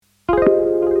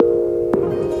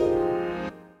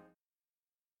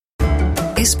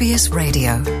SBS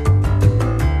Radio.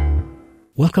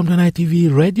 Welcome to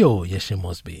NITV Radio, Yeshe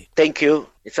Mosby. Thank you.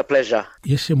 It's a pleasure.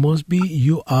 Yeshe Mosby,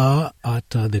 you are at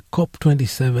the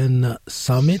COP27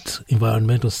 Summit,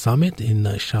 Environmental Summit in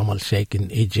Sharm el-Sheikh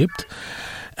in Egypt.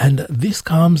 And this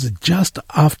comes just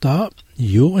after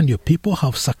you and your people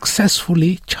have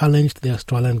successfully challenged the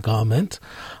Australian government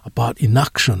about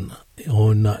inaction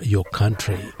on your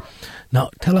country. Now,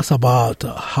 tell us about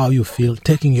how you feel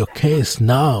taking your case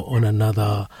now on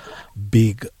another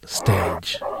big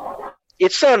stage.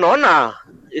 It's an honor.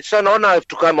 It's an honor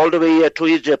to come all the way here to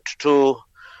Egypt to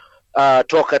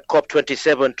talk at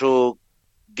COP27, to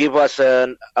give us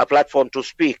a platform to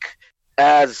speak,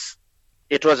 as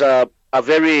it was a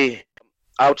very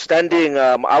outstanding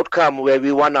outcome where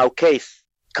we won our case.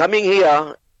 Coming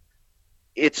here,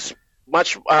 it's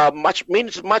much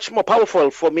more powerful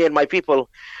for me and my people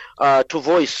to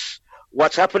voice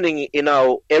what's happening in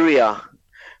our area,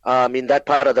 in that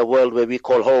part of the world where we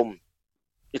call home.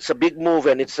 It's a big move,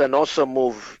 and it's an awesome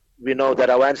move. We know that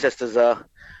our ancestors are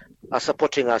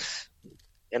supporting us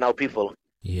and our people.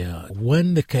 Yeah.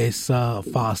 When the case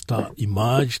first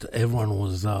emerged, everyone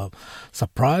was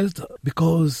surprised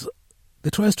because the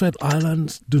Torres Strait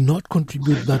Islands do not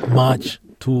contribute that much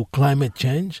to climate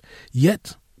change,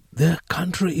 yet their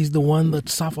country is the one that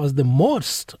suffers the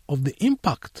most of the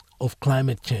impact of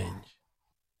climate change.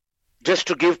 Just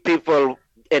to give people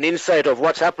an insight of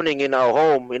what's happening in our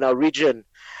home, in our region,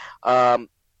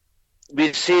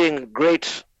 we're seeing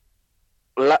great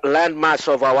landmass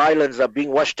of our islands are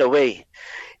being washed away.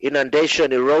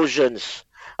 Inundation, erosions,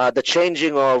 the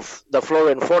changing of the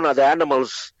flora and fauna, the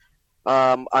animals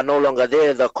are no longer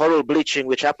there. The coral bleaching,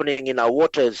 which is happening in our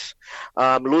waters,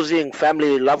 losing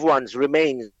family, loved ones,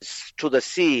 remains to the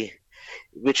sea,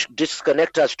 which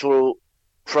disconnect us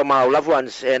from our loved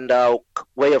ones and our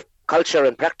way of culture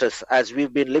and practice, as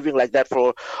we've been living like that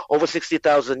for over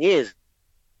 60,000 years.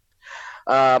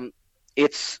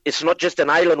 It's not just an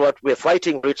island what we're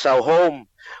fighting, it's our home,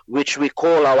 which we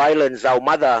call our islands our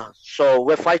mother. So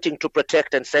we're fighting to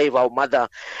protect and save our mother.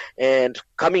 And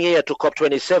coming here to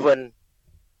COP27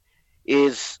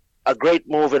 is a great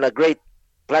move and a great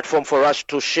platform for us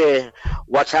to share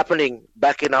what's happening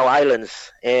back in our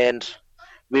islands. And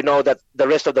we know that the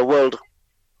rest of the world,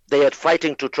 they are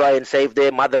fighting to try and save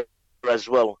their mother as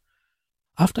well.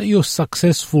 After your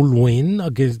successful win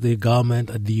against the government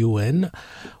at the UN,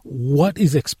 what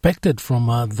is expected from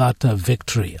that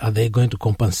victory? Are they going to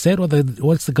compensate, or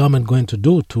what's the government going to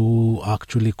do to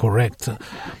actually correct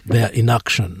their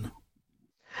inaction?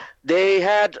 They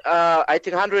had, I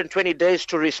think, 120 days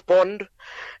to respond.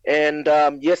 And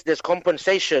yes, there's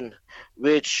compensation,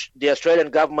 which the Australian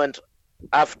government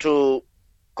have to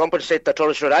compensate the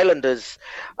Torres Strait Islanders.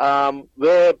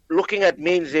 We're looking at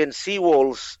means in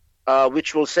seawalls,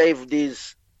 which will save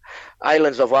these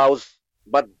islands of ours.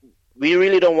 But we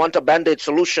really don't want a Band-Aid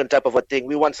solution type of a thing.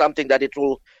 We want something that it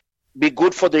will be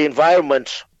good for the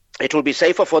environment. It will be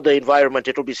safer for the environment.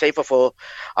 It will be safer for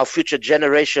our future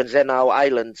generations and our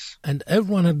islands. And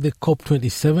everyone at the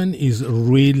COP27 is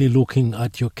really looking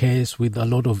at your case with a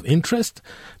lot of interest,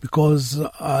 because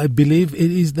I believe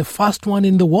it is the first one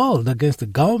in the world against the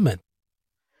government.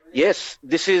 Yes,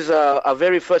 this is a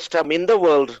very first time in the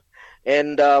world.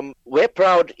 And we're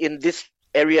proud in this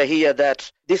area here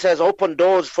that this has opened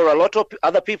doors for a lot of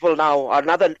other people now,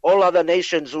 all other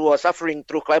nations who are suffering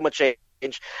through climate change,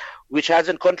 which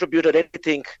hasn't contributed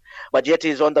anything, but yet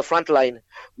is on the front line.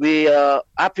 We are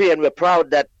happy and we're proud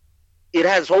that it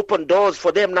has opened doors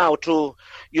for them now to,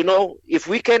 if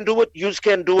we can do it, you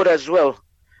can do it as well.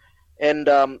 And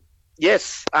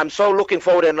yes, I'm so looking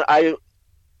forward, and I've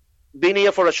been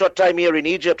here for a short time here in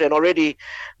Egypt, and already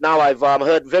now I've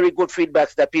heard very good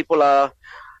feedbacks that people are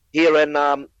here, and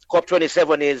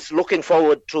COP27 is looking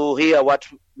forward to hear what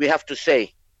we have to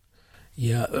say.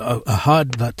 Yeah, I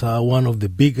heard that one of the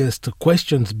biggest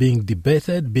questions being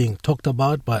debated, being talked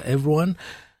about by everyone,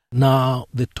 now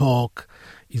the talk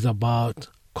is about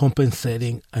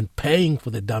compensating and paying for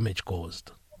the damage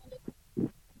caused.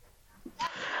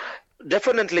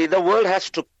 Definitely, the world has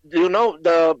to,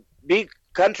 the big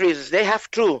countries, they have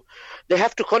to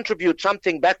contribute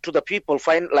something back to the people,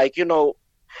 to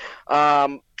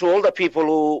all the people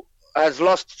who has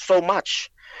lost so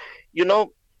much.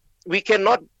 We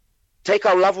cannot take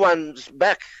our loved ones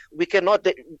back. We cannot,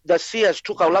 the sea has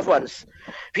took our loved ones.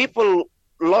 People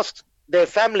lost their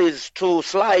families to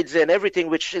slides and everything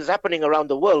which is happening around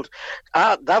the world.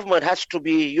 Our government has to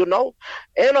be,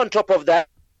 and on top of that,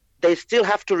 they still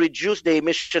have to reduce the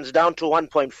emissions down to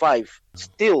 1.5.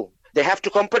 Still, they have to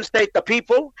compensate the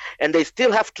people, and they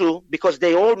still have to, because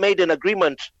they all made an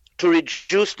agreement to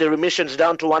reduce the emissions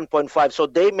down to 1.5. So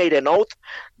they made an oath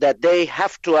that they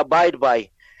have to abide by.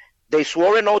 They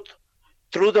swore an oath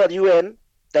through the UN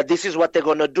that this is what they're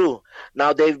going to do.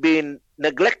 Now they've been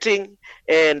neglecting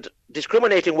and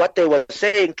discriminating what they were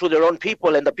saying to their own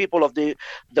people and the people of the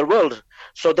world.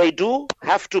 So they do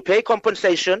have to pay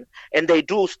compensation, and they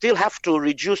do still have to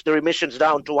reduce their emissions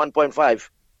down to 1.5.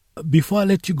 Before I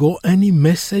let you go, any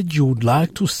message you would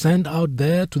like to send out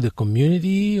there to the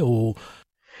community? Or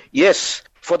yes,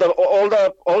 for all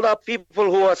the people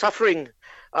who are suffering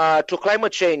to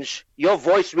climate change, your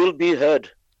voice will be heard.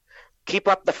 Keep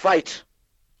up the fight.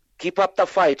 Keep up the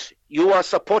fight. You are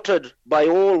supported by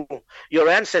all. Your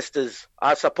ancestors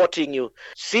are supporting you.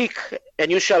 Seek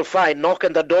and you shall find. Knock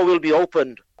and the door will be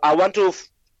opened. I want to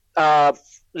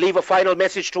leave a final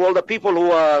message to all the people who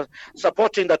are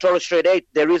supporting the Torres Strait 8.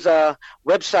 There is a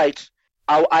website,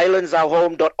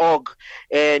 ourislandsourhome.org,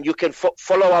 and you can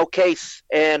follow our case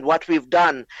and what we've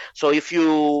done. So if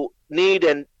you need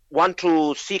and want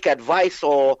to seek advice,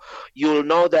 or you'll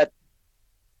know that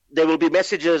there will be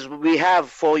messages we have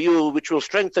for you which will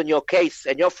strengthen your case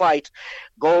and your fight,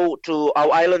 go to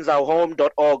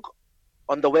ourislandsourhome.org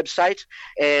on the website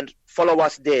and follow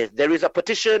us there. There is a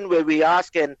petition where we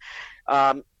ask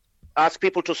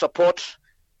people to support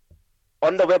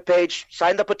on the webpage.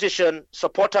 Sign the petition,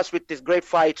 support us with this great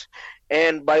fight,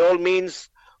 and by all means,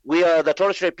 we are the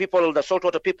Torres Strait people, the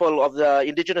saltwater people of the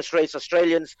indigenous race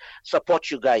Australians,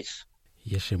 support you guys.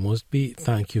 Yeshe Mosby,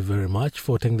 thank you very much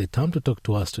for taking the time to talk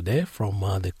to us today from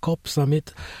the COP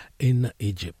Summit in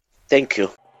Egypt. Thank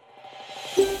you.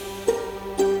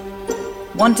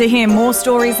 Want to hear more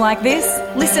stories like this?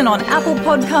 Listen on Apple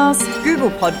Podcasts, Google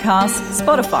Podcasts,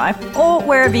 Spotify, or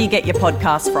wherever you get your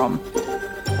podcasts from.